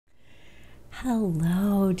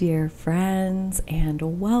Hello, dear friends, and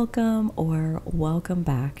welcome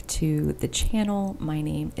back to the channel. My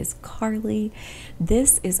name is Carly.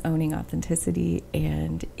 This is Owning Authenticity,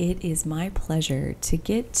 and it is my pleasure to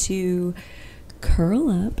get to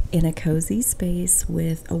curl up in a cozy space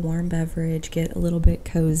with a warm beverage, get a little bit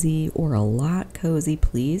cozy or a lot cozy,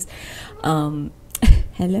 please.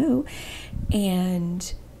 Hello,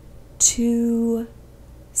 and to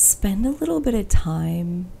spend a little bit of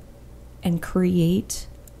time and create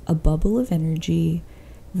a bubble of energy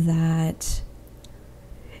that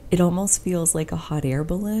it almost feels like a hot air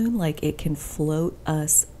balloon, like it can float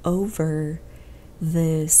us over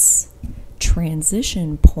this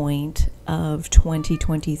transition point of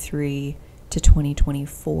 2023 to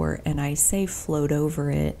 2024. And I say float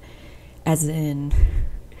over it as in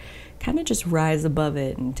kind of just rise above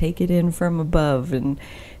it and take it in from above, and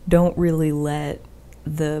don't really let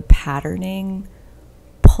the patterning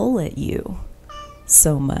pull at you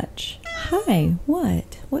so much. Hi,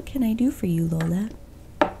 what can I do for you, Lola?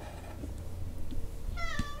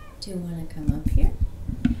 Do you want to come up here?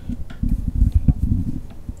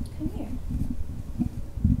 Come here.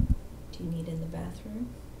 Do you need in the bathroom?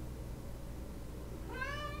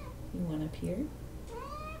 You want up here?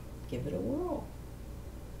 Give it a whirl.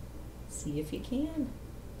 See if you can.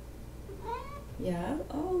 Yeah?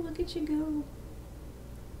 Oh, look at you go.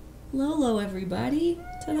 Lolo, everybody.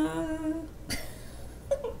 Ta-da!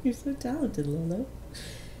 You're so talented, Lolo.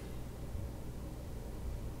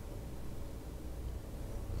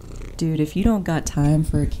 Dude, if you don't got time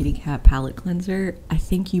for a kitty cat palate cleanser, I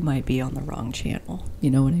think you might be on the wrong channel. You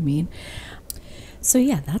know what I mean? So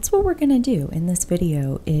yeah, that's what we're gonna do in this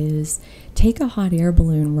video, is take a hot air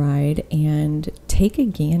balloon ride and take a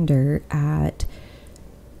gander at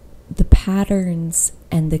the patterns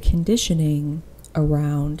and the conditioning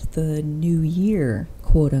around the new year,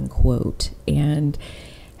 quote unquote, and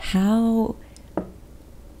how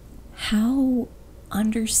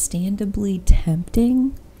understandably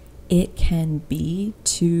tempting it can be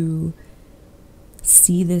to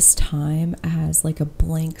see this time as like a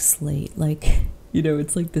blank slate, like, you know,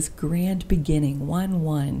 it's like this grand beginning,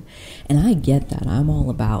 1-1. And I get that. I'm all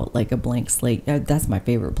about like a blank slate. That's my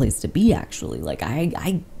favorite place to be, actually. Like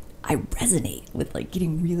I resonate with like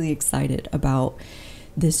getting really excited about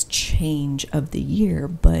this change of the year.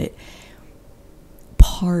 But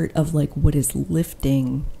part of like what is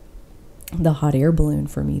lifting the hot air balloon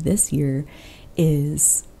for me this year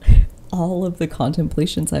is all of the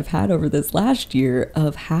contemplations I've had over this last year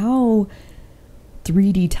of how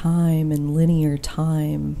 3D time and linear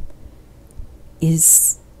time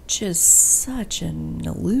is just such an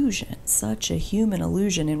illusion, such a human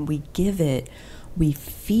illusion, and we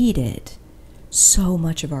feed it so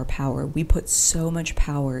much of our power. We put so much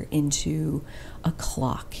power into a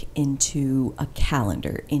clock, into a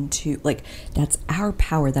calendar, into like, that's our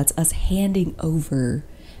power. That's us handing over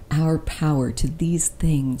our power to these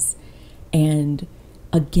things. And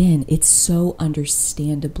again, it's so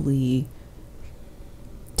understandably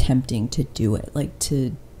tempting to do it, like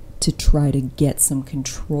to try to get some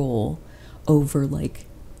control over like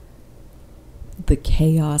the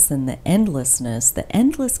chaos and the endlessness, the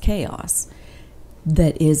endless chaos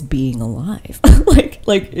that is being alive.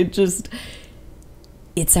 like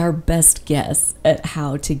it's our best guess at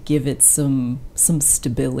how to give it some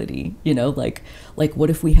stability, you know, like what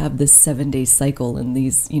if we have this 7-day cycle, and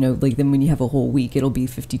these, you know, like then when you have a whole week, it'll be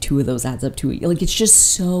 52 of those adds up to it. Like, it's just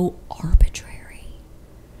so arbitrary.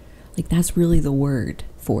 Like, that's really the word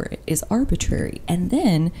for it, is arbitrary. And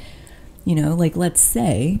then, you know, like, let's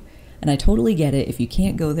say, and I totally get it if you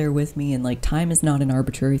can't go there with me, and like time is not an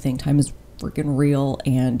arbitrary thing. Time is freaking real,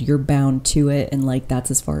 and you're bound to it, and like that's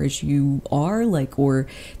as far as you are, like, or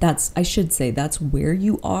that's, I should say, that's where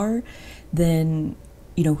you are. Then,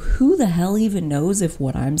 you know, who the hell even knows if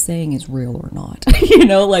what I'm saying is real or not? You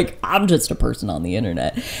know, like, I'm just a person on the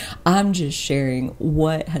internet. I'm just sharing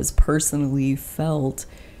what has personally felt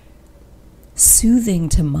soothing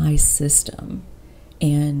to my system,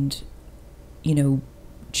 and, you know,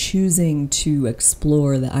 choosing to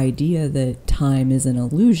explore the idea that time is an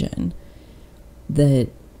illusion, that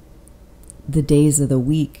the days of the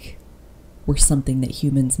week were something that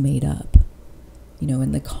humans made up, you know,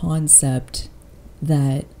 and the concept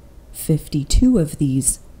that 52 of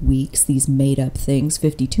these weeks, these made up things,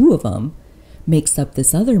 52 of them, makes up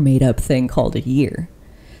this other made up thing called a year.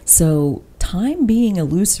 So time being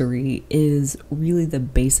illusory is really the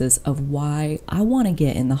basis of why I want to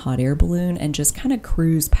get in the hot air balloon and just kind of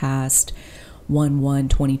cruise past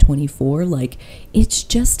 1/1/2024. Like, it's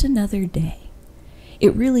just another day.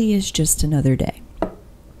 It really is just another day.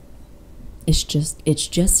 it's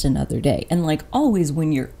just another day. And like always,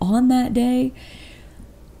 when you're on that day,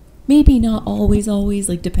 maybe not always,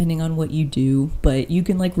 like depending on what you do, but you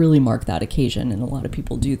can like really mark that occasion, and a lot of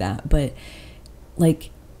people do that. But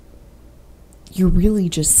like, you're really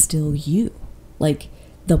just still you. Like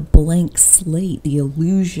the blank slate, the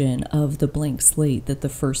illusion of the blank slate that the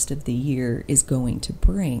first of the year is going to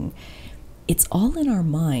bring, it's all in our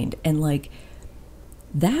mind. And like,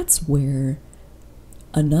 that's where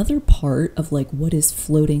another part of like what is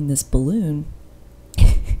floating this balloon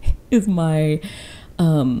is my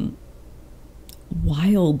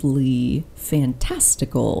wildly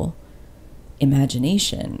fantastical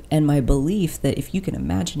imagination, and my belief that if you can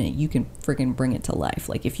imagine it, you can friggin' bring it to life.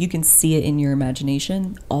 Like if you can see it in your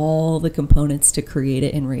imagination, all the components to create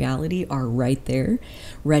it in reality are right there,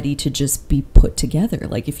 ready to just be put together.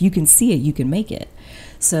 Like if you can see it, you can make it.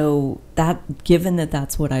 So that, given that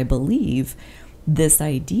that's what I believe, this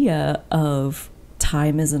idea of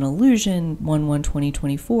time is an illusion,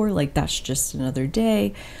 1/1/2024, like that's just another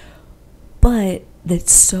day, but that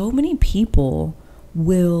so many people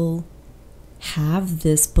will have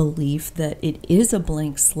this belief that it is a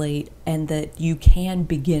blank slate and that you can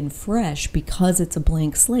begin fresh because it's a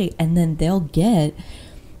blank slate, and then they'll get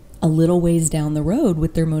a little ways down the road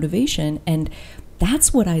with their motivation. And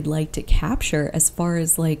that's what I'd like to capture, as far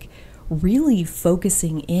as like really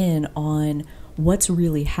focusing in on what's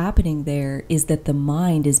really happening there, is that the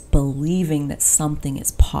mind is believing that something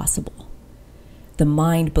is possible. The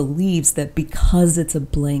mind believes that because it's a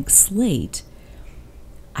blank slate,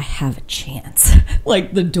 I have a chance.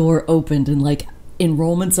 Like the door opened and like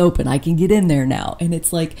enrollment's open, I can get in there now. And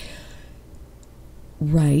it's like,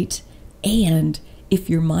 right. And if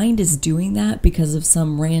your mind is doing that because of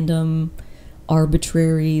some random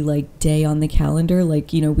arbitrary like day on the calendar,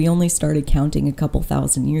 like, you know, we only started counting a couple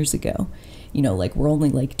thousand years ago, you know, like we're only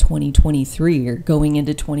like 2023 or going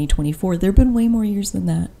into 2024. There've been way more years than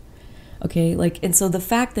that. Okay. Like, and so the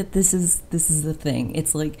fact that this is the thing,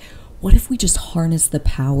 it's like, what if we just harness the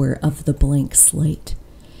power of the blank slate?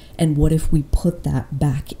 And what if we put that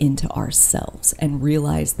back into ourselves and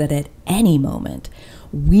realize that at any moment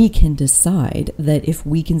we can decide that if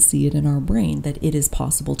we can see it in our brain, that it is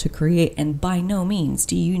possible to create. And by no means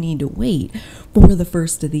do you need to wait for the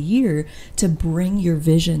first of the year to bring your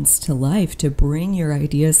visions to life, to bring your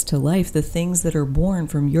ideas to life, the things that are born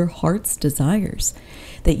from your heart's desires,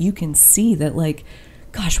 that you can see that like,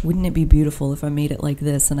 gosh, wouldn't it be beautiful if I made it like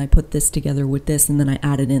this and I put this together with this and then I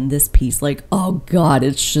added in this piece? Like, oh God,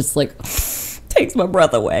 it's just like takes my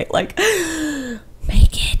breath away. Like,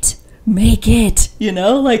 make it, you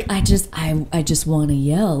know? Like I just want to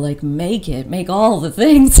yell, like, make all the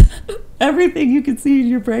things, everything you can see in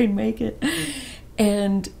your brain, make it.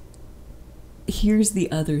 And here's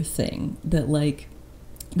the other thing that like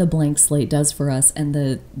the blank slate does for us, and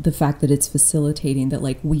the fact that it's facilitating that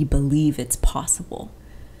like we believe it's possible.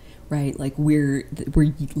 Right? Like we're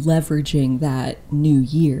leveraging that new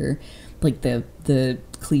year, like the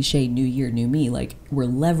cliche new year, new me, like we're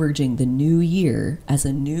leveraging the new year as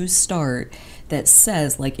a new start that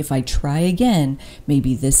says like, if I try again,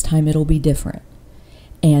 maybe this time it'll be different.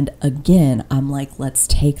 And again, I'm like, let's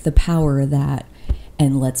take the power of that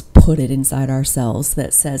and let's put it inside ourselves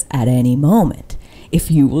that says at any moment, if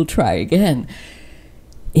you will try again,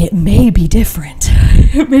 it may be different.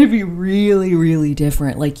 It may be really, really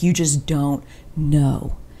different. Like you just don't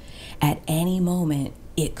know. At any moment,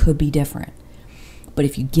 it could be different. But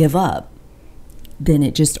if you give up, then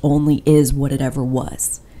it just only is what it ever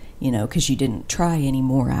was, you know, because you didn't try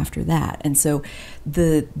anymore after that. And so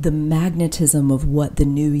the magnetism of what the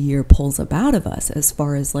new year pulls up out of us, as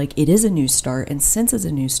far as like it is a new start, and since it's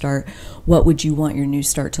a new start, what would you want your new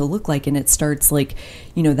start to look like? And it starts like,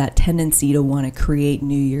 you know, that tendency to want to create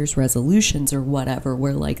New Year's resolutions or whatever,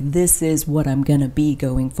 where like, this is what I'm going to be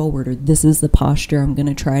going forward, or this is the posture I'm going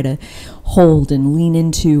to try to hold and lean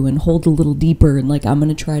into and hold a little deeper, and like I'm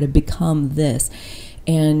going to try to become this.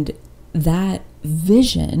 And that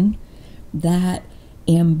vision, that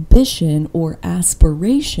ambition or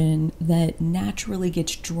aspiration that naturally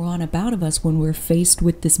gets drawn about of us when we're faced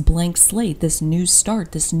with this blank slate, this new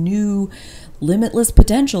start, this new limitless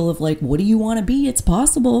potential of like, what do you want to be? It's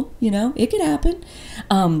possible, you know, it could happen.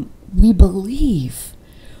 We believe,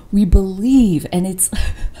 and it's,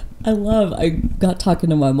 I got talking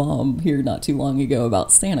to my mom here not too long ago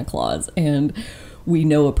about Santa Claus, and we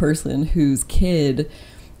know a person whose kid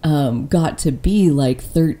got to be like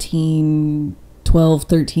 12,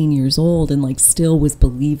 13 years old and like still was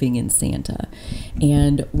believing in Santa,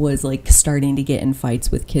 and was like starting to get in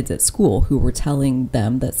fights with kids at school who were telling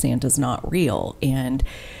them that Santa's not real. And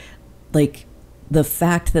like the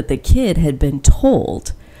fact that the kid had been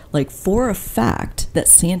told, like, for a fact that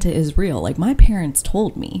Santa is real. Like, my parents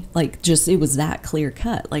told me, like, just, it was that clear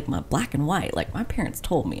cut, like, my black and white, like, my parents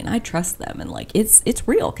told me, and I trust them, and, like, it's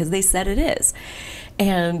real because they said it is.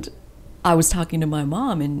 And I was talking to my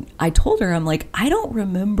mom, and I told her, I'm like, I don't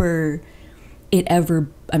remember it ever,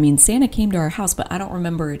 I mean, Santa came to our house, but I don't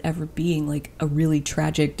remember it ever being, like, a really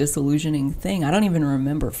tragic, disillusioning thing. I don't even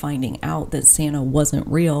remember finding out that Santa wasn't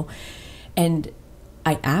real. And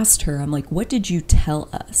I asked her, I'm like, what did you tell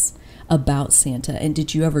us about Santa? And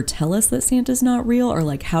did you ever tell us that Santa's not real? Or,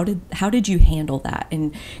 like, how did you handle that?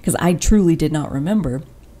 And because I truly did not remember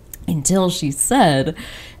until she said,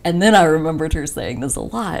 and then I remembered her saying this a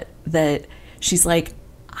lot, that she's like,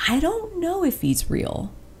 I don't know if he's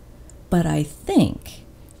real, but I think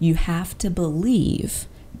you have to believe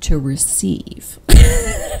to receive.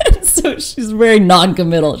 So she's very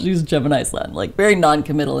non-committal. She's Gemini sun, like, very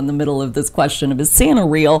non-committal in the middle of this question of, is Santa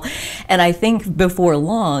real? And I think before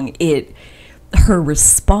long, her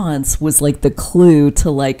response was like the clue to,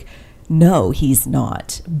 like, no, he's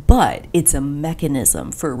not. But it's a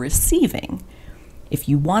mechanism for receiving. If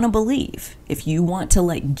you want to believe, if you want to,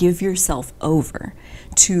 like, give yourself over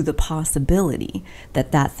to the possibility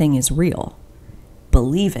that that thing is real,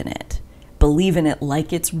 believe in it. Believe in it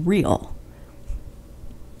like it's real,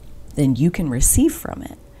 then you can receive from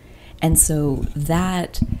it. And so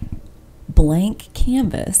that blank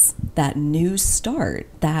canvas, that new start,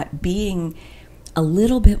 that being a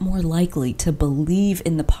little bit more likely to believe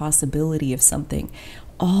in the possibility of something,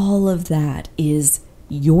 all of that is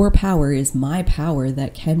your power, is my power,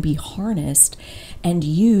 that can be harnessed and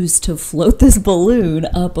used to float this balloon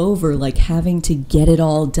up over, like, having to get it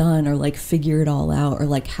all done, or, like, figure it all out, or,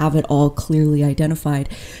 like, have it all clearly identified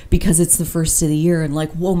because it's the first of the year, and,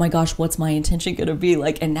 like, whoa, my gosh, what's my intention going to be?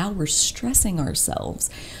 Like, and now we're stressing ourselves,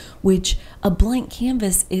 which a blank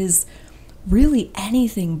canvas is really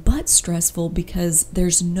anything but stressful, because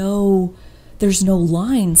there's no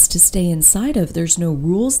lines to stay inside of. There's no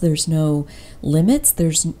rules, there's no limits,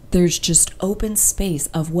 there's just open space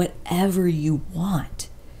of whatever you want.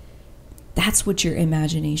 That's what your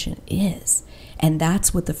imagination is. And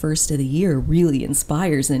that's what the first of the year really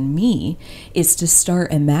inspires in me, is to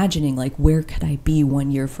start imagining, like, where could I be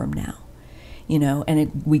 1 year from now? You know,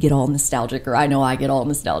 and we get all nostalgic, or I know I get all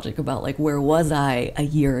nostalgic about, like, where was I a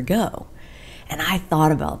year ago? And I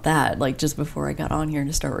thought about that, like, just before I got on here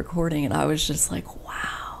to start recording, and I was just like,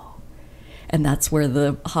 wow. And that's where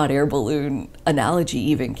the hot air balloon analogy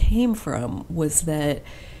even came from, was that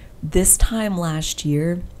this time last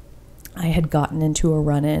year, I had gotten into a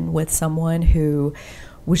run-in with someone who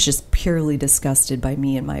was just purely disgusted by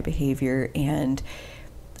me and my behavior. And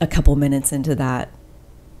a couple minutes into that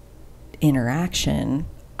interaction,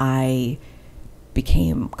 I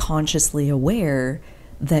became consciously aware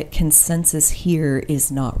that consensus here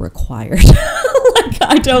is not required. Like,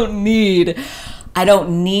 I don't need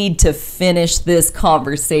to finish this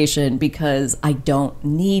conversation because I don't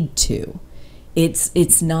need to.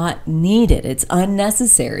 It's not needed. It's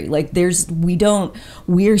unnecessary. Like,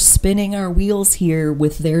 we're spinning our wheels here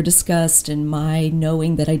with their disgust and my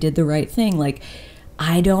knowing that I did the right thing. Like,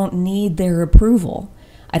 I don't need their approval.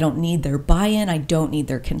 I don't need their buy-in. I don't need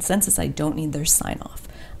their consensus. I don't need their sign-off.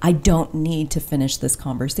 I don't need to finish this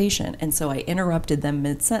conversation. And so I interrupted them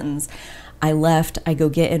mid-sentence. I left, I go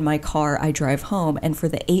get in my car, I drive home, and for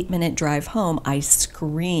the 8-minute drive home, I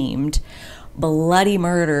screamed bloody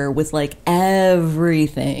murder with, like,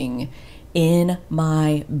 everything in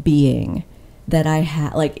my being that I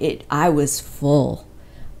had. Like, I was full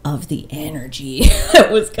of the energy that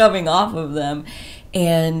was coming off of them,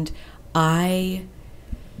 and I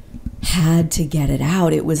had to get it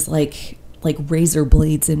out. It was like razor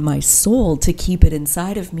blades in my soul to keep it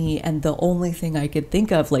inside of me. And the only thing I could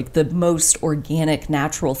think of, like, the most organic,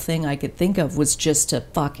 natural thing I could think of, was just to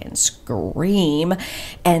fucking scream.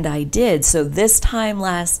 And I did. So this time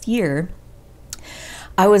last year,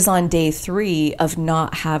 I was on day 3 of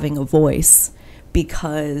not having a voice,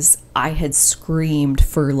 because I had screamed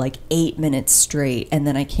for like 8 minutes straight. And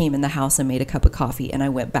then I came in the house and made a cup of coffee, and I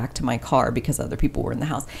went back to my car because other people were in the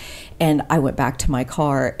house. And I went back to my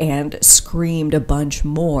car and screamed a bunch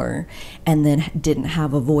more, and then didn't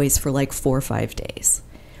have a voice for like 4 or 5 days.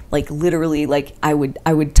 Like, literally, like, I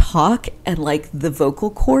would talk, and, like, the vocal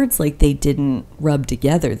cords, like, they didn't rub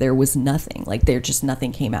together. There was nothing. Like,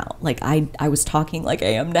 nothing came out. Like, I was talking like I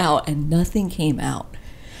am now, and nothing came out.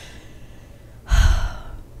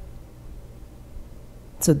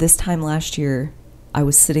 So this time last year, I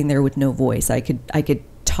was sitting there with no voice. I could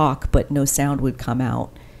talk, but no sound would come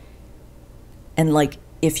out. And, like,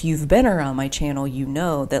 if you've been around my channel, you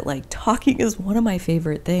know that like talking is one of my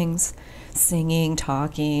favorite things. Singing,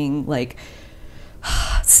 talking, like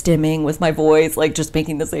stimming with my voice, like just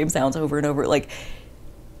making the same sounds over and over. Like,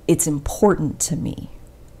 it's important to me.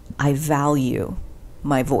 I value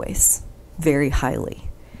my voice very highly.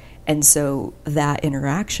 And so that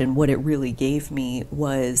interaction, what it really gave me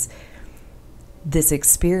was this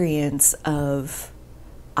experience of,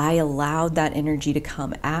 I allowed that energy to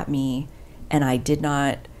come at me and I did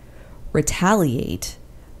not retaliate.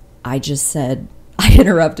 I just said, I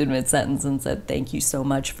interrupted mid-sentence and said, thank you so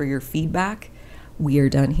much for your feedback. We are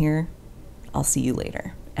done here. I'll see you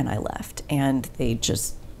later. And I left. And they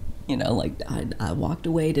just, like I walked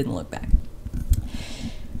away, didn't look back.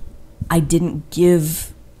 I didn't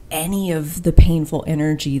give any of the painful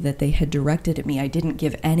energy that they had directed at me. I didn't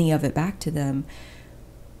give any of it back to them.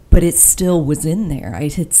 But it still was in there. I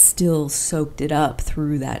had still soaked it up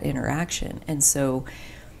through that interaction. And so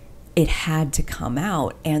it had to come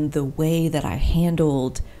out. And the way that I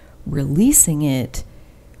handled releasing it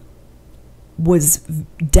was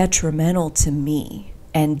detrimental to me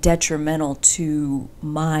and detrimental to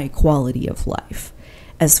my quality of life.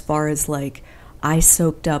 As far as like, I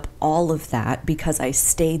soaked up all of that because I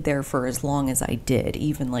stayed there for as long as I did.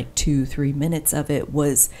 Even like 2-3 minutes of it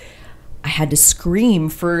was, I had to scream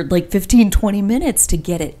for like 15-20 minutes to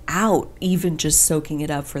get it out, even just soaking it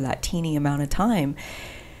up for that teeny amount of time.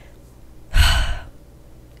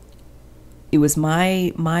 It was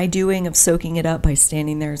my doing of soaking it up by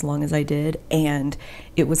standing there as long as I did, and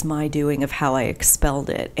it was my doing of how I expelled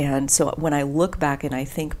it. And so when I look back and I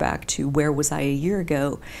think back to where was I a year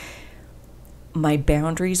ago, my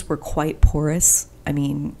boundaries were quite porous. I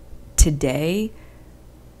mean, today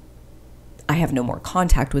I have no more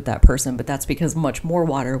contact with that person, but that's because much more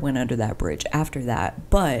water went under that bridge after that.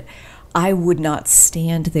 But I would not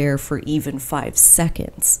stand there for even 5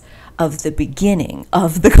 seconds of the beginning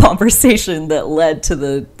of the conversation that led to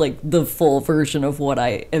the full version of what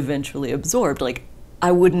I eventually absorbed. Like,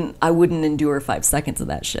 I wouldn't endure 5 seconds of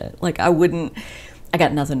that shit. Like, I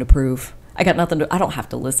got nothing to prove. I don't have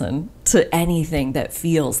to listen to anything that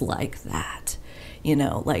feels like that.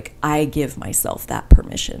 Like, I give myself that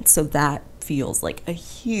permission. So that feels like a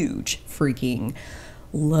huge freaking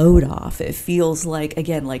load off. It feels like,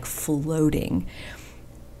 again, like floating.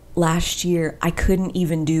 Last year, I couldn't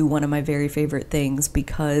even do one of my very favorite things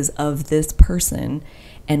because of this person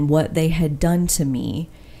and what they had done to me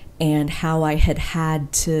and how I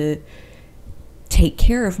had to take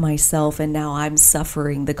care of myself, and now I'm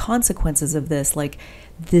suffering the consequences of this. Like,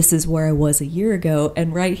 this is where I was a year ago,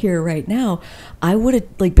 and right here, right now, I would have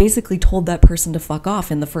like basically told that person to fuck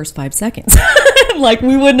off in the first 5 seconds. Like,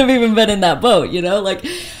 we wouldn't have even been in that boat, like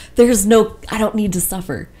I don't need to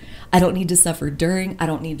suffer. I don't need to suffer during, I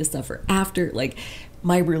don't need to suffer after. Like,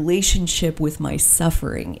 my relationship with my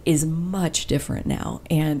suffering is much different now,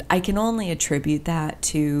 and I can only attribute that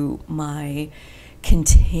to my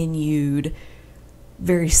continued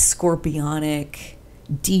very scorpionic,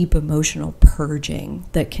 deep emotional purging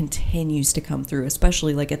that continues to come through,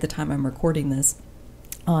 especially like at the time I'm recording this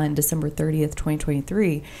on December 30th,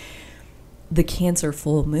 2023. The Cancer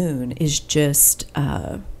full moon is just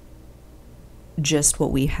what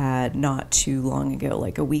we had not too long ago,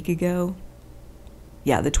 like a week ago.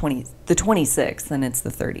 Yeah, the 26th, and it's the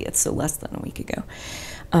 30th, so less than a week ago.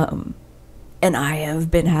 And I have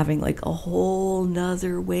been having like a whole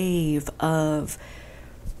nother wave of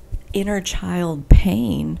inner child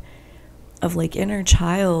pain, of like inner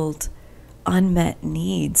child unmet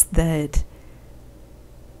needs that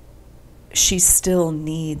she still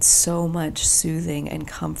needs so much soothing and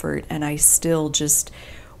comfort, and I still just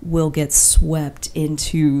will get swept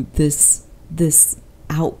into this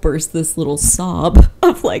outburst, this little sob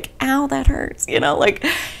of like, ow, that hurts,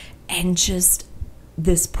 and just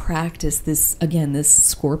this practice, this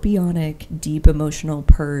scorpionic, deep emotional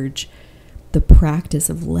purge, the practice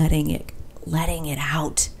of letting it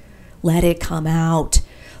out, let it come out,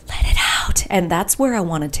 let it out. And that's where I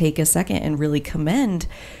want to take a second and really commend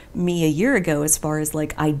me a year ago, as far as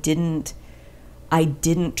like, I didn't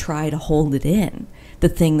try to hold it in. The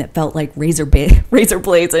thing that felt like razor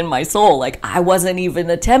blades in my soul. Like, I wasn't even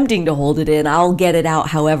attempting to hold it in. I'll get it out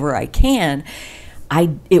however I can.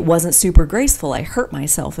 It wasn't super graceful. I hurt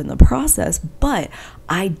myself in the process, but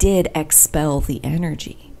I did expel the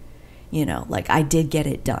energy. Like, I did get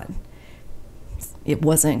it done. It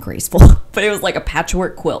wasn't graceful, but it was like a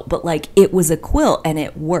patchwork quilt. But like, it was a quilt and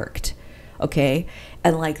it worked. Okay.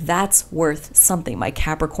 And like, that's worth something. My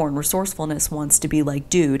Capricorn resourcefulness wants to be like,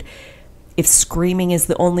 dude, if screaming is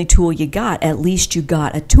the only tool you got, at least you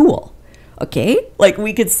got a tool. okay? Like,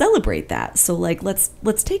 we could celebrate that. So like,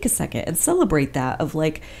 let's take a second and celebrate that, of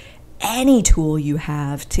like, any tool you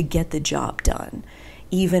have to get the job done,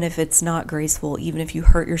 even if it's not graceful, even if you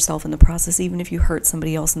hurt yourself in the process, even if you hurt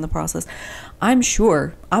somebody else in the process. I'm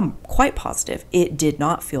quite positive it did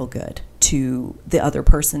not feel good to the other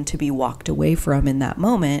person to be walked away from in that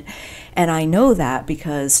moment. And I know that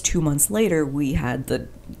because 2 months later we had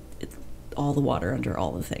all the water under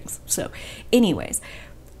all the things. So anyways,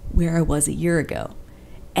 where I was a year ago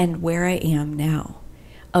and where I am now,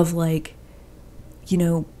 of like,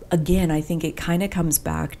 again, I think it kind of comes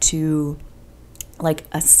back to like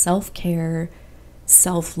a self-care,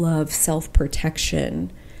 self-love,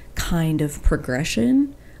 self-protection kind of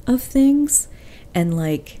progression of things. And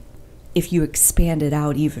like, if you expand it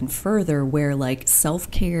out even further, where like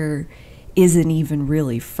self-care isn't even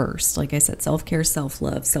really first. Like I said, self-care,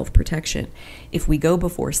 self-love, self-protection. If we go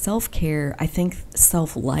before self-care, I think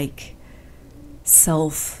self-like,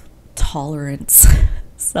 self-tolerance,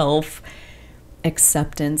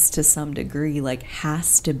 self-acceptance to some degree, like,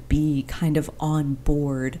 has to be kind of on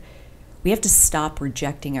board. We have to stop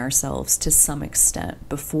rejecting ourselves to some extent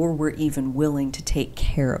before we're even willing to take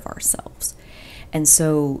care of ourselves. And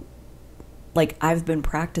so, like, I've been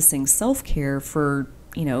practicing self-care for,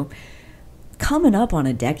 coming up on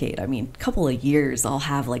a decade. I mean, a couple of years, I'll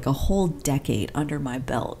have like a whole decade under my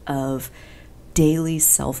belt of daily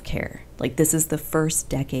self-care. Like, this is the first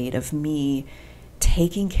decade of me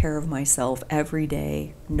taking care of myself every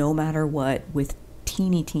day, no matter what, with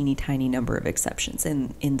teeny tiny number of exceptions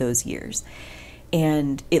in those years.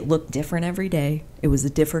 And it looked different every day. It was a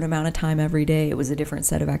different amount of time every day. It was a different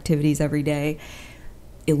set of activities every day.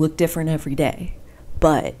 It looked different every day.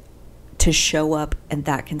 But to show up and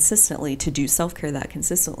that consistently, to do self-care that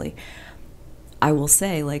consistently, I will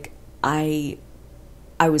say, like, I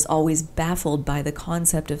was always baffled by the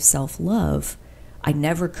concept of self-love. I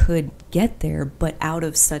never could get there, but out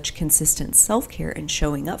of such consistent self-care and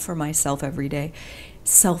showing up for myself every day,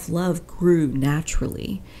 self-love grew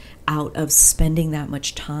naturally out of spending that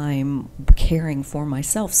much time caring for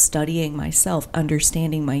myself, studying myself,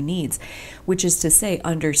 understanding my needs, which is to say,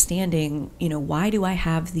 understanding, why do I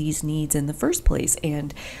have these needs in the first place?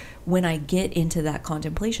 And when I get into that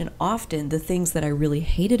contemplation, often the things that I really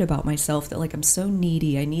hated about myself, that like, I'm so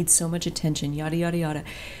needy, I need so much attention, yada, yada, yada.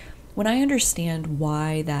 When I understand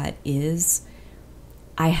why that is,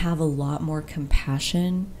 I have a lot more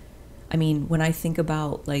compassion. I mean, when I think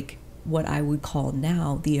about like what I would call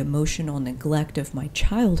now the emotional neglect of my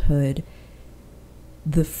childhood,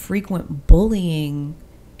 the frequent bullying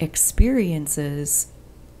experiences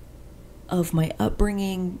of my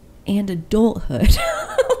upbringing and adulthood,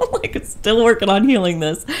 like, it's still working on healing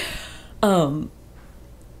this. When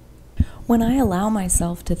I allow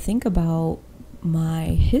myself to think about my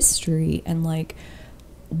history and like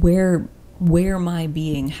where my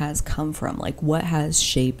being has come from, like what has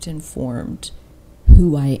shaped and formed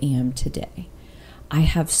who I am today, I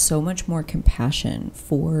have so much more compassion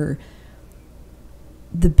for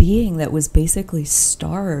the being that was basically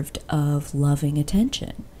starved of loving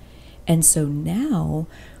attention. And so now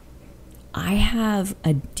I have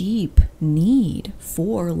a deep need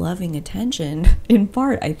for loving attention, in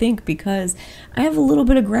part, I think, because I have a little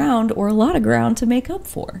bit of ground or a lot of ground to make up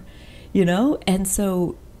for, And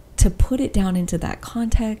so to put it down into that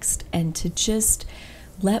context and to just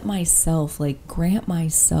let myself, like, grant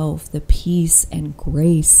myself the peace and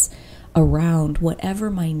grace around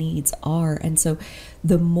whatever my needs are. And so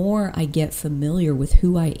the more I get familiar with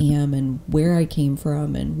who I am and where I came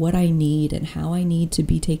from and what I need and how I need to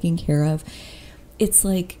be taken care of, it's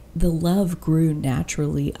like the love grew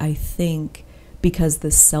naturally, I think, because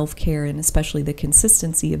the self-care and especially the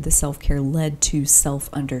consistency of the self-care led to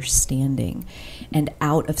self-understanding. And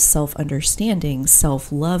out of self-understanding,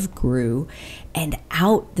 self-love grew. And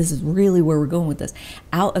this is really where we're going with this,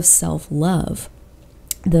 out of self-love,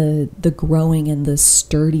 the growing and the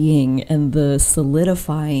sturdying and the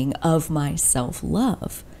solidifying of my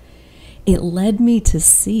self-love, it led me to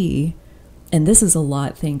see, and this is a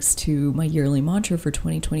lot thanks to my yearly mantra for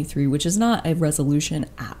 2023, which is not a resolution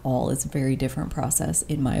at all. It's a very different process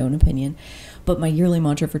in my own opinion. But my yearly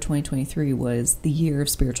mantra for 2023 was the year of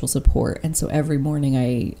spiritual support. And so every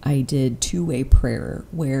morning I did two-way prayer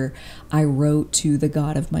where I wrote to the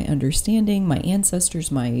God of my understanding, my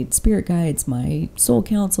ancestors, my spirit guides, my soul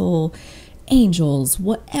council, angels,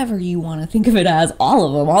 whatever you want to think of it as, all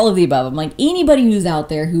of them, all of the above. I'm like, anybody who's out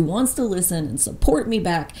there who wants to listen and support me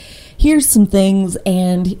back, here's some things,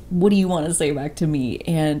 and what do you want to say back to me?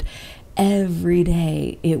 And every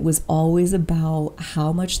day it was always about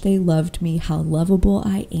how much they loved me, how lovable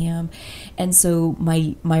I am. And so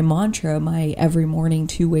my mantra, my every morning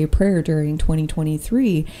two-way prayer during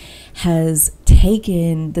 2023 has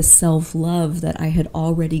taken the self-love that I had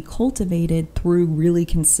already cultivated through really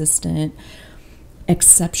consistent,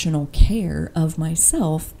 exceptional care of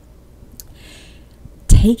myself,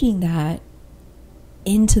 taking that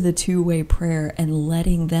into the two-way prayer and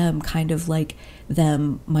letting them kind of like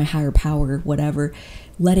them, my higher power, whatever,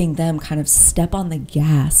 letting them kind of step on the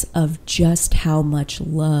gas of just how much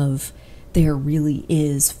love there really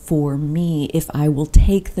is for me if I will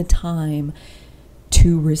take the time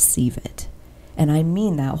to receive it. And I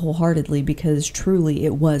mean that wholeheartedly, because truly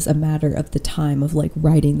it was a matter of the time of like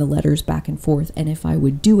writing the letters back and forth. And if I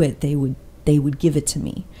would do it, they would give it to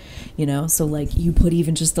me, you know? So like you put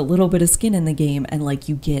even just a little bit of skin in the game and like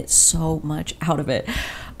you get so much out of it.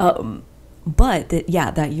 But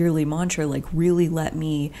that yearly mantra like really let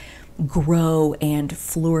me grow and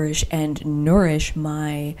flourish and nourish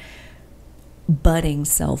my budding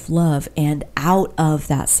self-love. And out of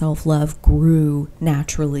that self-love grew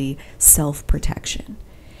naturally self-protection.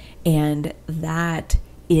 And that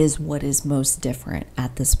is what is most different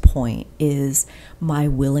at this point, is my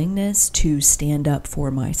willingness to stand up for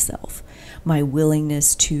myself, my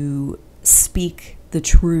willingness to speak the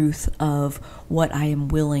truth of what I am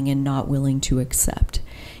willing and not willing to accept.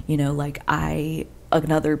 You know, like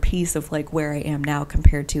another piece of like where I am now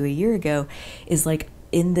compared to a year ago is like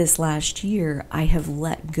in this last year, I have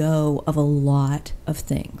let go of a lot of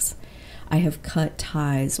things. I have cut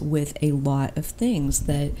ties with a lot of things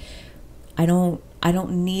that I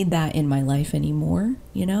don't need that in my life anymore,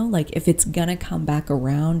 you know? Like if it's gonna come back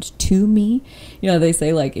around to me, you know, they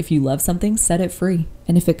say like if you love something, set it free.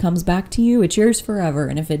 And if it comes back to you, it's yours forever.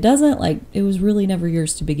 And if it doesn't, like it was really never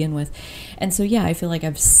yours to begin with. And so yeah, I feel like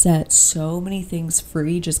I've set so many things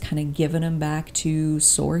free, just kind of giving them back to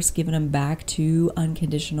source, giving them back to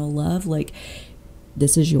unconditional love. Like,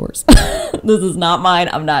 this is yours. This is not mine.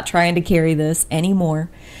 I'm not trying to carry this anymore.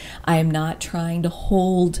 I am not trying to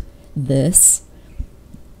hold this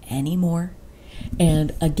anymore.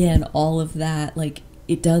 And again, all of that, like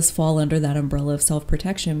it does fall under that umbrella of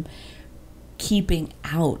self-protection, keeping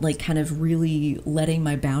out, like kind of really letting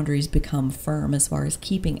my boundaries become firm as far as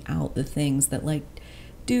keeping out the things that like,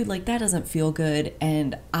 dude, like that doesn't feel good.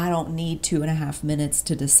 And I don't need 2.5 minutes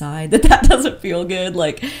to decide that doesn't feel good.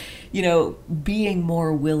 Like, you know, being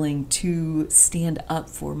more willing to stand up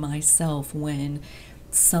for myself when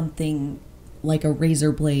something like a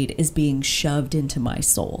razor blade is being shoved into my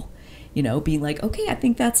soul, you know, being like, okay, I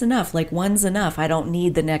think that's enough. Like one's enough. I don't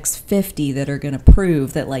need the next 50 that are going to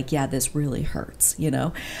prove that like, yeah, this really hurts, you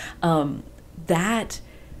know? That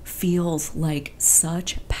feels like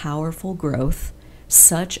such powerful growth,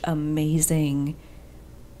 such amazing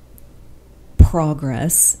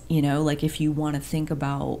progress, you know, like if you want to think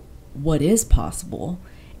about what is possible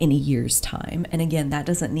in a year's time. And again, that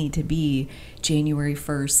doesn't need to be January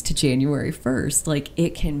 1st to January 1st. Like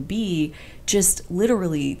it can be just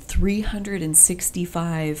literally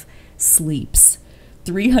 365 sleeps,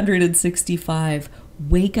 365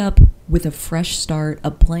 wake up with a fresh start, a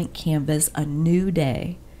blank canvas, a new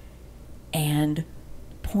day, and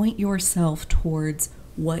point yourself towards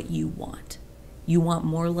what you want. You want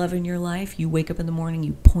more love in your life, you wake up in the morning,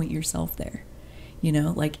 you point yourself there. You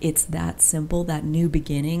know, like it's that simple. That new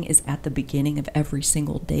beginning is at the beginning of every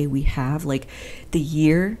single day we have. Like the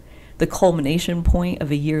year, the culmination point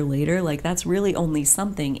of a year later, like that's really only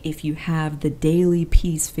something if you have the daily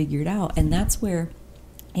piece figured out. And that's where,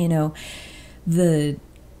 you know,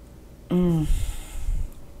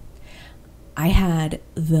 I had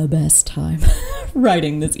the best time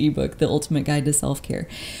writing this ebook, The Ultimate Guide to Self-Care.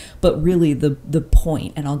 But really the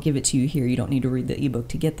point, and I'll give it to you here, you don't need to read the ebook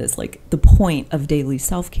to get this, like the point of daily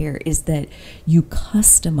self-care is that you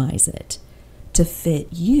customize it to fit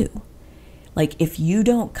you. Like if you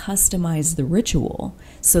don't customize the ritual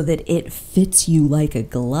so that it fits you like a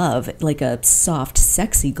glove, like a soft,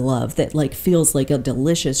 sexy glove that like feels like a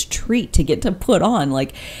delicious treat to get to put on,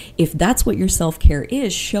 like if that's what your self-care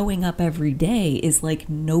is, showing up every day is like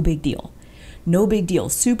no big deal. No big deal.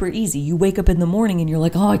 Super easy. You wake up in the morning and you're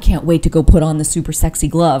like, oh, I can't wait to go put on the super sexy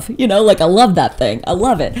glove. You know, like I love that thing. I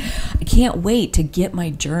love it. I can't wait to get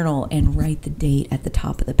my journal and write the date at the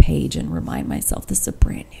top of the page and remind myself this is a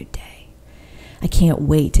brand new day. I can't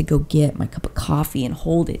wait to go get my cup of coffee and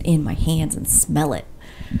hold it in my hands and smell it.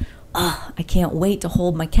 I can't wait to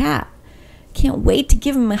hold my cat. Can't wait to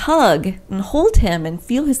give him a hug and hold him and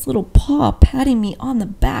feel his little paw patting me on the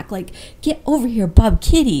back. Like, get over here, Bob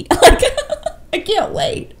Kitty. Like, I can't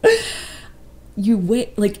wait. you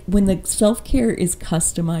wait, like when the self-care is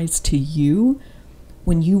customized to you,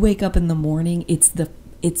 when you wake up in the morning,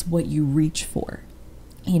 it's what you reach for,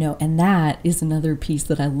 you know. And that is another piece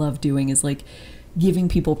that I love doing, is like giving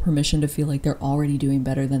people permission to feel like they're already doing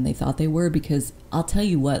better than they thought they were. Because I'll tell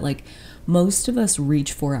you what, like most of us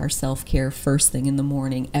reach for our self-care first thing in the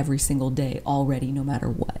morning every single day already, no matter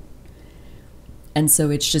what. And so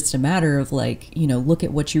it's just a matter of like, you know, look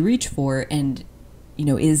at what you reach for, and, you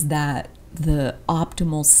know, is that the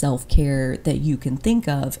optimal self-care that you can think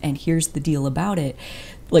of? And here's the deal about it,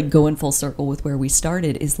 like going full circle with where we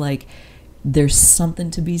started, is like there's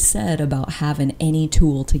something to be said about having any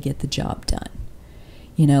tool to get the job done.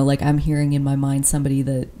 You know, like I'm hearing in my mind somebody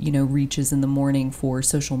that, you know, reaches in the morning for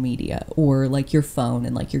social media or like your phone,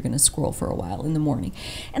 and like you're going to scroll for a while in the morning.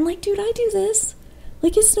 And like, dude, I do this.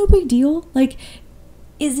 Like, it's no big deal. Like,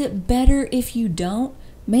 is it better if you don't?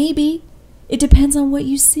 Maybe. It depends on what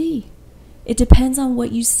you see. It depends on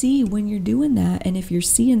what you see when you're doing that. And if you're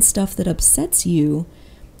seeing stuff that upsets you,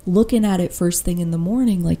 looking at it first thing in the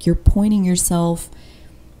morning, like you're pointing yourself,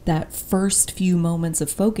 that first few moments of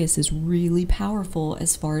focus is really powerful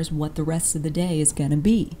as far as what the rest of the day is going to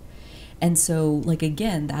be. And so, like,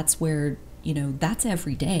 again, that's where, you know, that's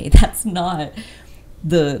every day. That's not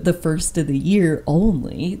the first of the year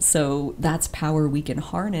only. So that's power we can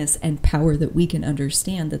harness, and power that we can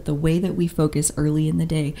understand that the way that we focus early in the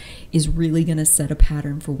day is really going to set a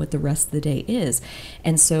pattern for what the rest of the day is.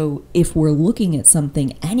 And so if we're looking at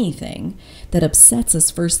something, anything that upsets us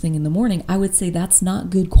first thing in the morning, I would say that's not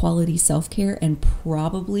good quality self-care, and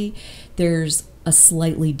probably there's a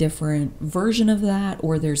slightly different version of that,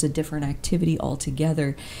 or there's a different activity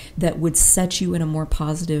altogether that would set you in a more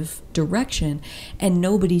positive direction. And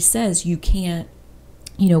nobody says you can't,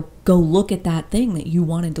 you know, go look at that thing that you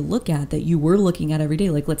wanted to look at, that you were looking at every day.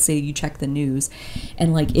 Like, let's say you check the news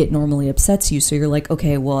and like it normally upsets you. So you're like,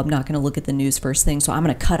 okay, well, I'm not going to look at the news first thing, so I'm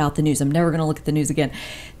going to cut out the news. I'm never going to look at the news again.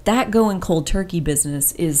 That going cold turkey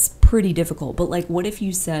business is pretty difficult. But like, what if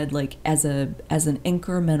you said, like, as an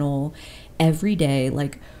incremental every day,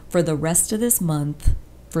 like for the rest of this month,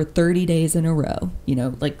 for 30 days in a row, you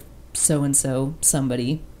know, like so-and-so,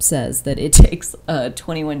 somebody says that it takes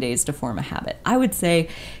 21 days to form a habit. I would say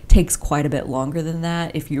it takes quite a bit longer than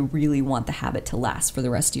that if you really want the habit to last for the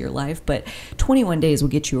rest of your life. But 21 days will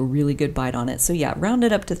get you a really good bite on it. So yeah, round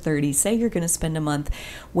it up to 30. Say you're going to spend a month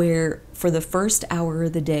where for the first hour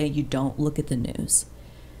of the day, you don't look at the news.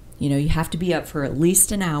 You know, you have to be up for at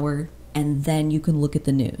least an hour, and then you can look at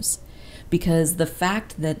the news. Because the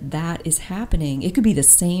fact that that is happening, it could be the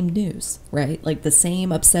same news, right? Like the same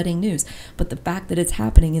upsetting news. But the fact that it's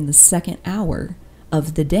happening in the second hour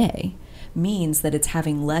of the day means that it's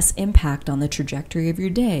having less impact on the trajectory of your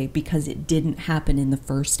day because it didn't happen in the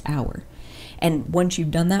first hour. And once you've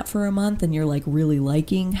done that for a month and you're like really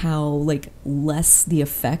liking how like less the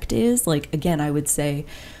effect is, like again, I would say,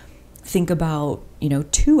 think about, you know,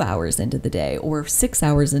 2 hours into the day or 6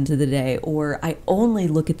 hours into the day, or I only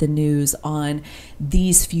look at the news on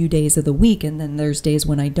these few days of the week, and then there's days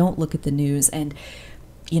when I don't look at the news. And,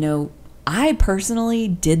 you know, I personally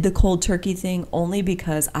did the cold turkey thing only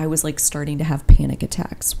because I was like starting to have panic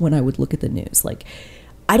attacks when I would look at the news. Like,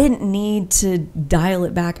 I didn't need to dial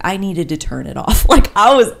it back. I needed to turn it off. Like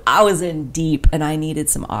I was in deep, and I needed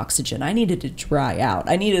some oxygen. I needed to dry out.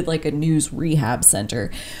 I needed like a news rehab center,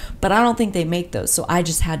 but I don't think they make those. So I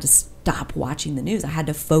just had to stop watching the news. I had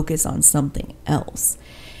to focus on something else.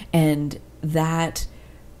 And that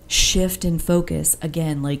shift in focus,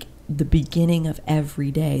 again, like the beginning of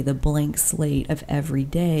every day, the blank slate of every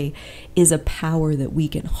day, is a power that we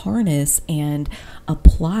can harness and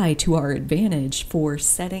apply to our advantage for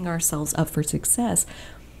setting ourselves up for success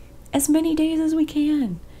as many days as we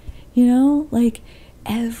can. You know, like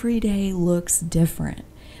every day looks different.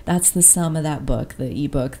 That's the sum of that book, the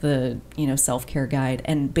ebook, the, you know, self-care guide.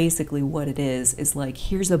 And basically what it is like,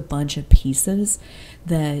 here's a bunch of pieces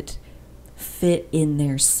that fit in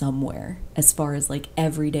there somewhere as far as like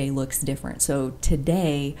every day looks different. So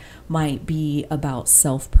today might be about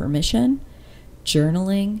self-permission,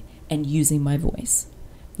 journaling, and using my voice.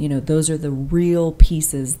 You know, those are the real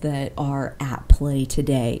pieces that are at play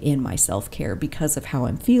today in my self-care because of how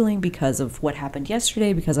I'm feeling, because of what happened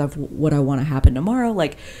yesterday, because of what I want to happen tomorrow,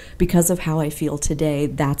 like because of how I feel today.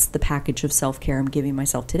 That's the package of self-care I'm giving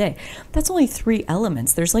myself today. That's only 3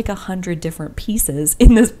 elements. There's like 100 different pieces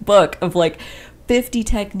in this book of like 50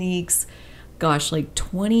 techniques, gosh, like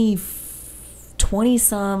 20 20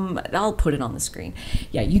 some, I'll put it on the screen.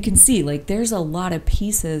 Yeah, you can see like there's a lot of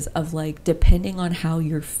pieces of like, depending on how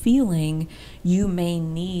you're feeling, you may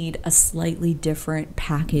need a slightly different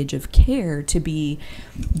package of care to be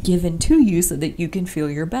given to you so that you can feel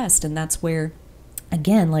your best. And that's where,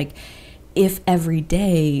 again, like, if every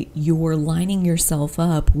day you're lining yourself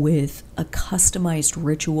up with a customized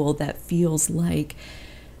ritual that feels like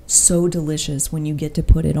so delicious when you get to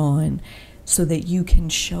put it on, so that you can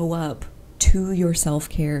show up to your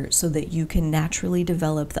self-care, so that you can naturally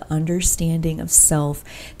develop the understanding of self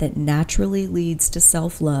that naturally leads to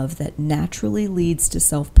self-love, that naturally leads to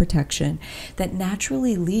self-protection, that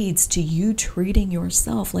naturally leads to you treating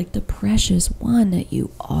yourself like the precious one that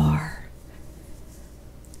you are.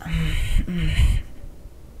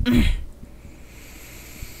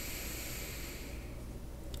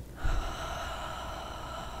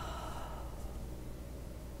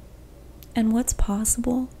 And what's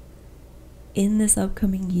possible in this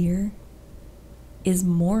upcoming year is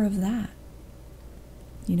more of that.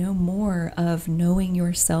 You know, more of knowing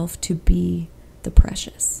yourself to be the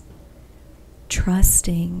precious,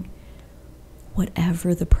 trusting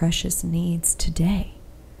whatever the precious needs today.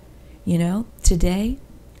 You know, today,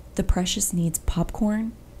 the precious needs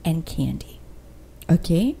popcorn and candy.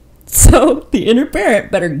 Okay? So the inner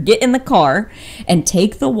parent better get in the car and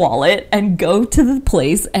take the wallet and go to the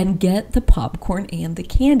place and get the popcorn and the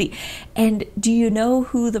candy. And do you know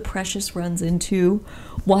who the precious runs into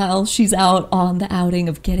while she's out on the outing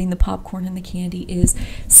of getting the popcorn and the candy? Is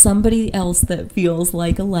somebody else that feels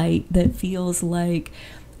like a light, that feels like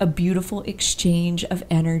a beautiful exchange of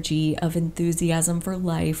energy, of enthusiasm for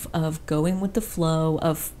life, of going with the flow,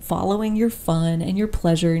 of following your fun and your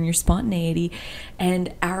pleasure and your spontaneity.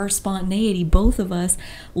 And our spontaneity, both of us,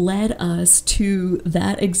 led us to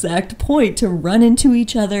that exact point, to run into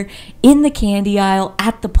each other in the candy aisle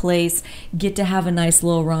at the place, get to have a nice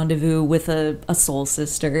little rendezvous with a soul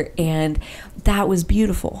sister. And that was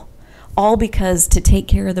beautiful. All because to take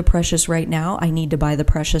care of the precious right now, I need to buy the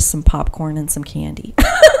precious some popcorn and some candy.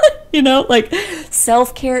 You know, like,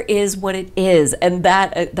 self-care is what it is. And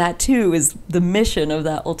that too is the mission of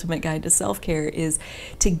that ultimate guide to self-care, is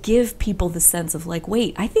to give people the sense of like,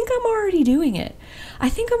 wait, I think I'm already doing it. I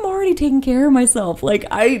think I'm already taking care of myself. Like,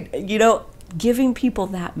 giving people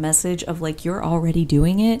that message of like, you're already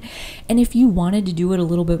doing it. And if you wanted to do it a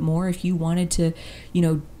little bit more, if you wanted to,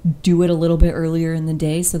 do it a little bit earlier in the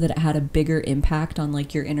day so that it had a bigger impact on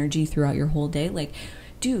like your energy throughout your whole day, like,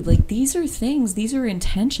 dude, like, these are things, these are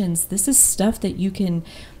intentions. This is stuff that you can,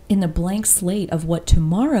 in the blank slate of what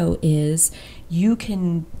tomorrow is, you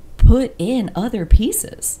can put in other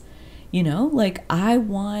pieces. Like, I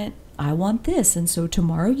want this. And so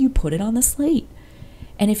tomorrow you put it on the slate.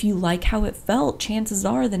 And if you like how it felt, chances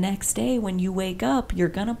are the next day when you wake up, you're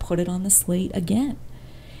going to put it on the slate again,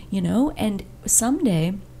 and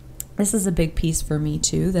someday, this is a big piece for me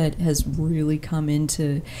too that has really come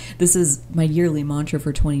into, this is my yearly mantra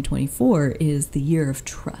for 2024, is the year of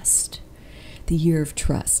trust. The year of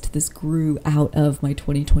trust. This grew out of my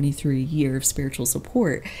 2023 year of spiritual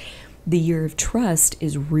support. The year of trust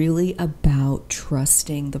is really about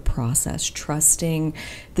trusting the process, trusting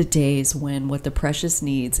the days when what the precious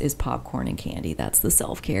needs is popcorn and candy. That's the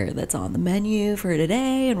self-care that's on the menu for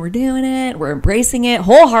today, and we're doing it. We're embracing it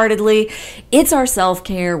wholeheartedly. It's our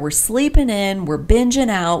self-care. We're sleeping in. We're binging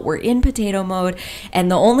out. We're in potato mode. And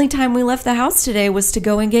the only time we left the house today was to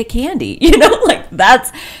go and get candy. Like,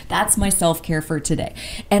 that's my self-care for today.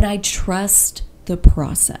 And I trust the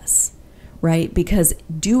process. Right? Because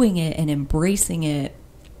doing it and embracing it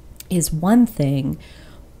is one thing,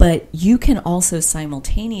 but you can also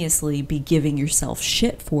simultaneously be giving yourself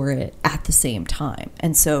shit for it at the same time.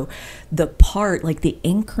 And so the part, like the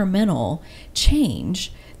incremental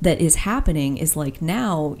change that is happening is like,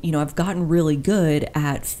 now, I've gotten really good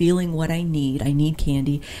at feeling what I need. I need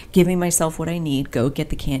candy, giving myself what I need, go get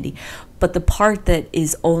the candy. But the part that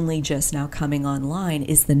is only just now coming online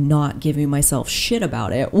is the not giving myself shit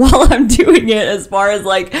about it while I'm doing it, as far as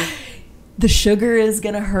like, the sugar is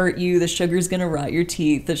going to hurt you, the sugar is going to rot your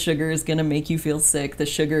teeth, the sugar is going to make you feel sick, the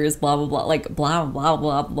sugar is blah, blah, blah, like blah, blah,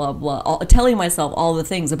 blah, blah, blah, telling myself all the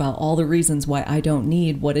things about all the reasons why I don't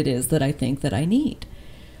need what it is that I think that I need.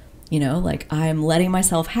 Like, I'm letting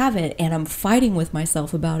myself have it and I'm fighting with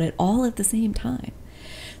myself about it all at the same time.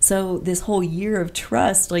 So this whole year of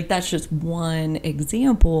trust, like, that's just one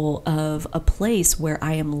example of a place where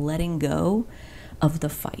I am letting go of the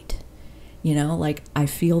fight. Like, I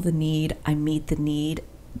feel the need, I meet the need,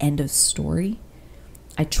 end of story.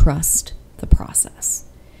 I trust the process.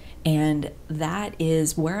 And that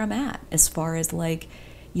is where I'm at as far as like,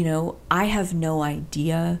 I have no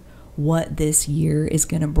idea what this year is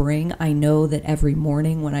going to bring. I know that every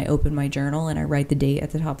morning when I open my journal and I write the date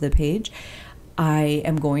at the top of the page, I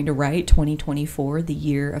am going to write 2024, the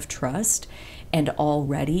year of trust. And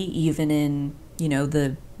already, even in,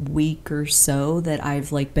 the week or so that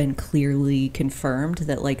I've like been clearly confirmed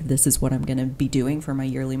that like this is what I'm going to be doing for my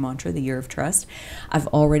yearly mantra, the year of trust, I've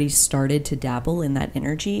already started to dabble in that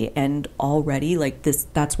energy. And already like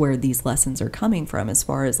that's where these lessons are coming from, as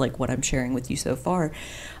far as like what I'm sharing with you so far,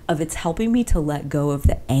 of it's helping me to let go of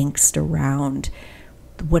the angst around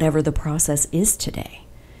whatever the process is today.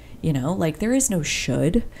 Like there is no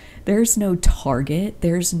should, there's no target,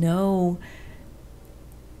 there's no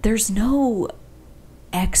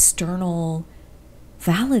external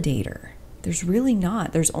validator. There's really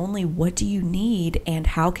not. There's only what do you need and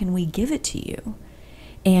how can we give it to you,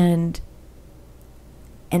 and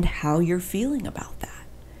how you're feeling about that.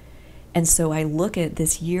 And so I look at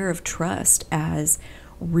this year of trust as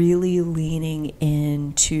really leaning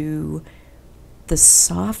into the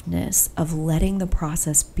softness of letting the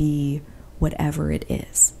process be whatever it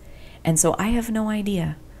is. And so I have no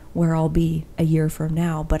idea where I'll be a year from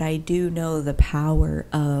now, but I do know the power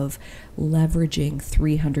of leveraging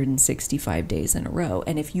 365 days in a row.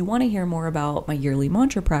 And if you want to hear more about my yearly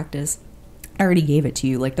mantra practice, I already gave it to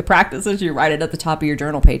you. Like the practice is you write it at the top of your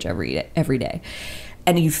journal page every day.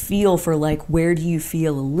 And you feel for like, where do you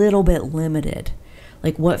feel a little bit limited?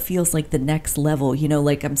 Like what feels like the next level,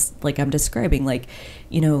 like I'm describing, like,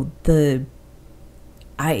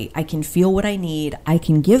 I can feel what I need, I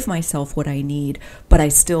can give myself what I need, but I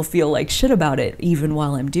still feel like shit about it even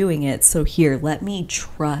while I'm doing it. So here, let me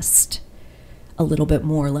trust a little bit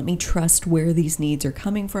more. Let me trust where these needs are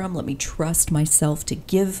coming from. Let me trust myself to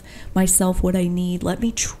give myself what I need. Let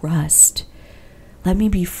me trust. Let me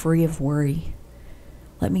be free of worry.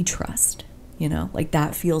 Let me trust. Like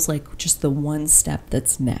that feels like just the one step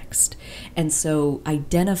that's next. And so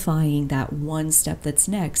identifying that one step that's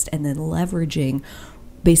next and then leveraging,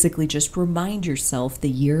 basically just remind yourself the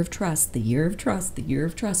year of trust, the year of trust, the year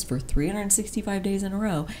of trust for 365 days in a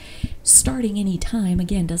row, starting any time.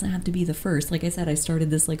 Again, doesn't have to be the first. Like I said, I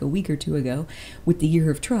started this like a week or two ago with the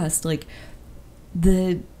year of trust. Like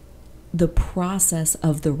the process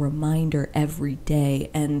of the reminder every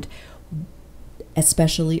day, and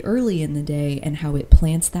especially early in the day, and how it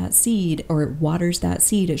plants that seed or it waters that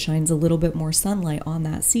seed. It shines a little bit more sunlight on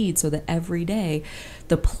that seed so that every day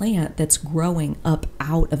the plant that's growing up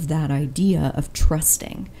out of that idea of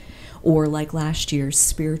trusting, or like last year's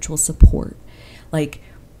spiritual support, like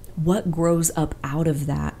what grows up out of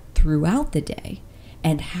that throughout the day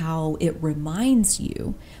and how it reminds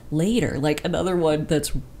you later. Like another one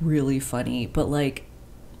that's really funny, but like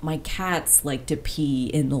my cats like to pee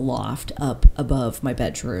in the loft up above my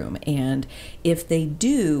bedroom, and if they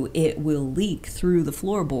do, it will leak through the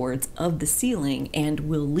floorboards of the ceiling and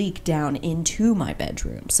will leak down into my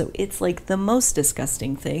bedroom. So it's like the most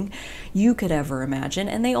disgusting thing you could ever imagine,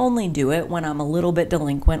 and they only do it when I'm a little bit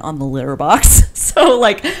delinquent on the litter box. So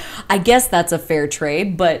like I guess that's a fair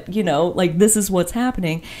trade, but like this is what's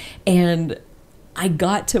happening. And I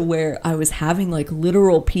got to where I was having like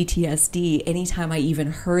literal PTSD. Anytime I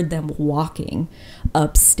even heard them walking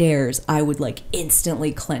upstairs, I would like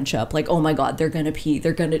instantly clench up, like, oh my God, they're gonna pee,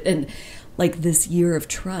 and like this year of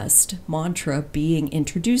trust mantra being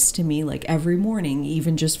introduced to me like every morning,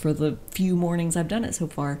 even just for the few mornings I've done it so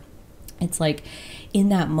far. It's like in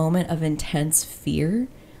that moment of intense fear,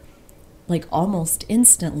 like almost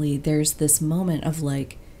instantly, there's this moment of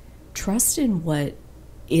like trust in what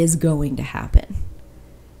is going to happen.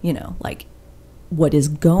 Like what is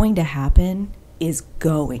going to happen is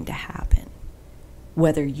going to happen,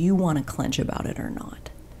 whether you want to clench about it or not.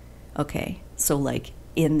 Okay, so like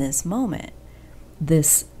in this moment,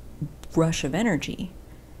 this rush of energy,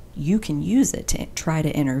 you can use it to try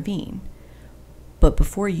to intervene. But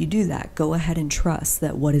before you do that, go ahead and trust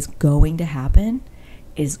that what is going to happen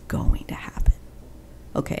is going to happen.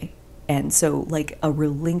 Okay, and so like a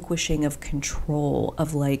relinquishing of control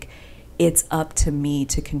of like, it's up to me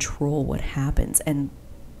to control what happens. And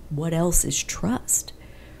what else is trust,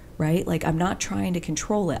 right? Like I'm not trying to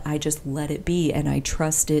control it. I just let it be and I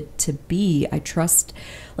trust it to be. I trust,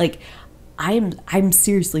 like I'm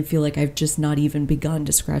seriously feel like I've just not even begun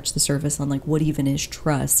to scratch the surface on like what even is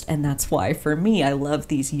trust. And that's why for me, I love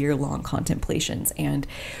these year-long contemplations. And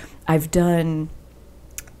I've done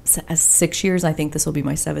 6 years. I think this will be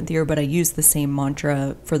my 7th year, but I used the same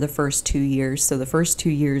mantra for the first 2 years. So the first 2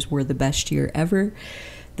 years were the best year ever.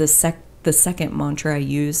 The second mantra I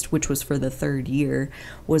used, which was for the 3rd year,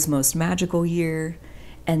 was most magical year.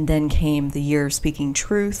 And then came the year of speaking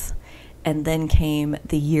truth. and then came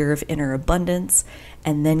the year of inner abundance,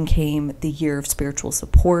 and then came the year of spiritual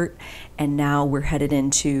support, and now we're headed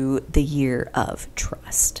into the year of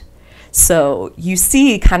trust. So you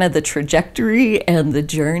see kind of the trajectory and the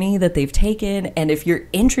journey that they've taken. And if you're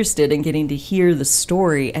interested in getting to hear the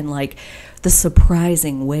story and like the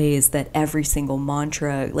surprising ways that every single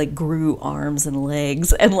mantra like grew arms and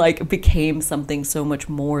legs and like became something so much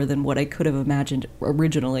more than what I could have imagined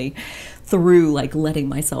originally through like letting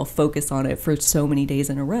myself focus on it for so many days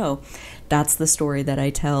in a row, that's the story that I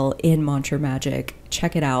tell in Mantra Magic.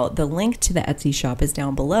 Check it out. The link to the Etsy shop is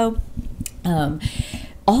down below.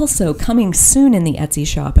 Also coming soon in the Etsy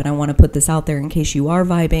shop, and I want to put this out there in case you are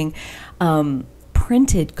vibing,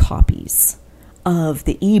 printed copies of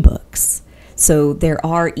the ebooks. So there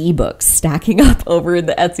are ebooks stacking up over in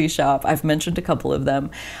the Etsy shop. I've mentioned a couple of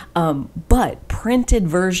them, but printed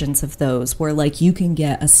versions of those where like you can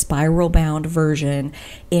get a spiral bound version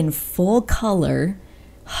in full color.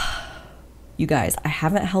 You guys, I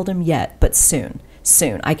haven't held them yet, but soon.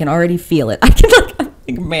 I can already feel it.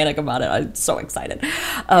 I'm manic about it. I'm so excited.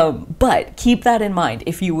 But keep that in mind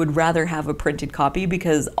if you would rather have a printed copy,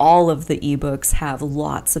 because all of the ebooks have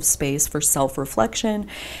lots of space for self-reflection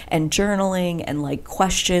and journaling and like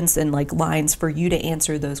questions and like lines for you to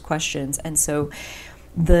answer those questions. And so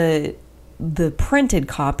the printed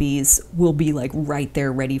copies will be like right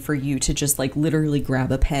there ready for you to just like literally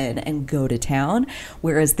grab a pen and go to town.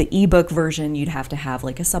 Whereas the ebook version, you'd have to have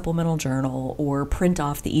like a supplemental journal or print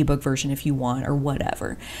off the ebook version if you want or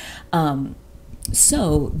whatever.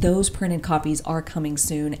 So those printed copies are coming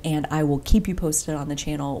soon, and I will keep you posted on the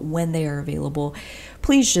channel when they are available.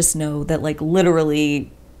 Please just know that like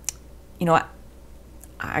literally, you know,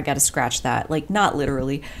 I got to scratch that. Like not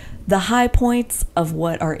literally. The high points of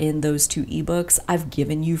what are in those two ebooks I've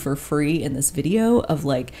given you for free in this video of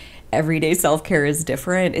like everyday self-care is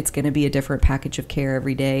different. It's going to be a different package of care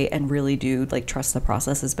every day, and really do like trust the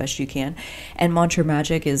process as best you can. And Mantra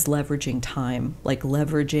Magic is leveraging time, like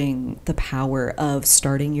leveraging the power of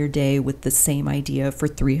starting your day with the same idea for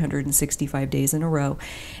 365 days in a row,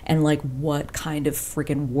 and like what kind of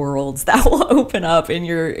freaking worlds that will open up in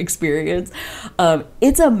your experience.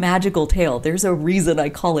 It's a magical tale. There's a reason I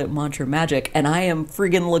call it Mantra Magic, and I am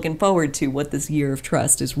friggin' looking forward to what this year of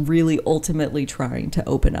trust is really ultimately trying to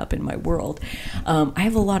open up in my world. I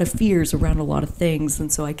have a lot of fears around a lot of things,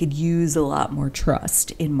 and so I could use a lot more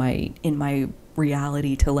trust in my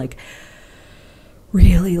reality to like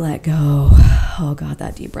really let go. Oh God,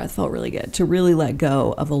 that deep breath felt really good. To really let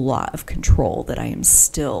go of a lot of control that I am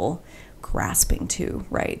still grasping to,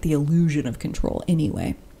 right? The illusion of control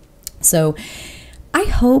anyway. So I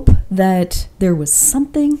hope that there was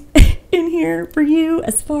something in here for you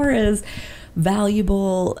as far as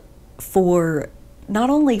valuable for not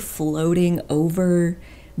only floating over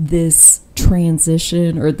this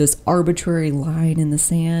transition or this arbitrary line in the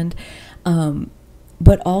sand,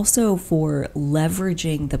 but also for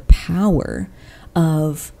leveraging the power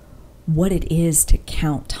of what it is to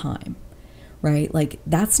count time, right? Like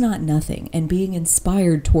that's not nothing. And being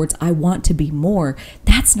inspired towards, I want to be more,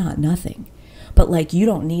 that's not nothing. But like, you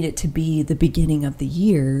don't need it to be the beginning of the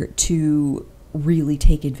year to really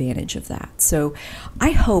take advantage of that. So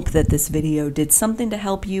I hope that this video did something to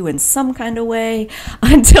help you in some kind of way.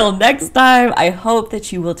 Until next time, I hope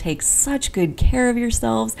that you will take such good care of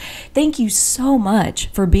yourselves. Thank you so much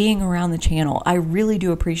for being around the channel. I really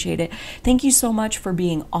do appreciate it. Thank you so much for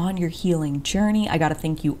being on your healing journey. I gotta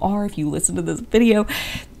think you are if you listen to this video.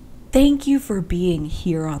 Thank you for being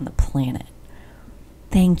here on the planet.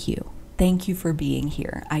 Thank you. Thank you for being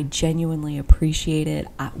here. I genuinely appreciate it.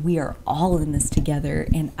 We are all in this together,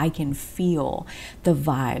 and I can feel the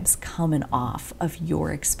vibes coming off of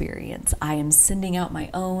your experience. I am sending out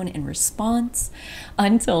my own in response.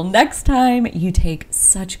 Until next time, you take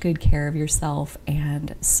such good care of yourself,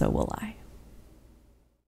 and so will I.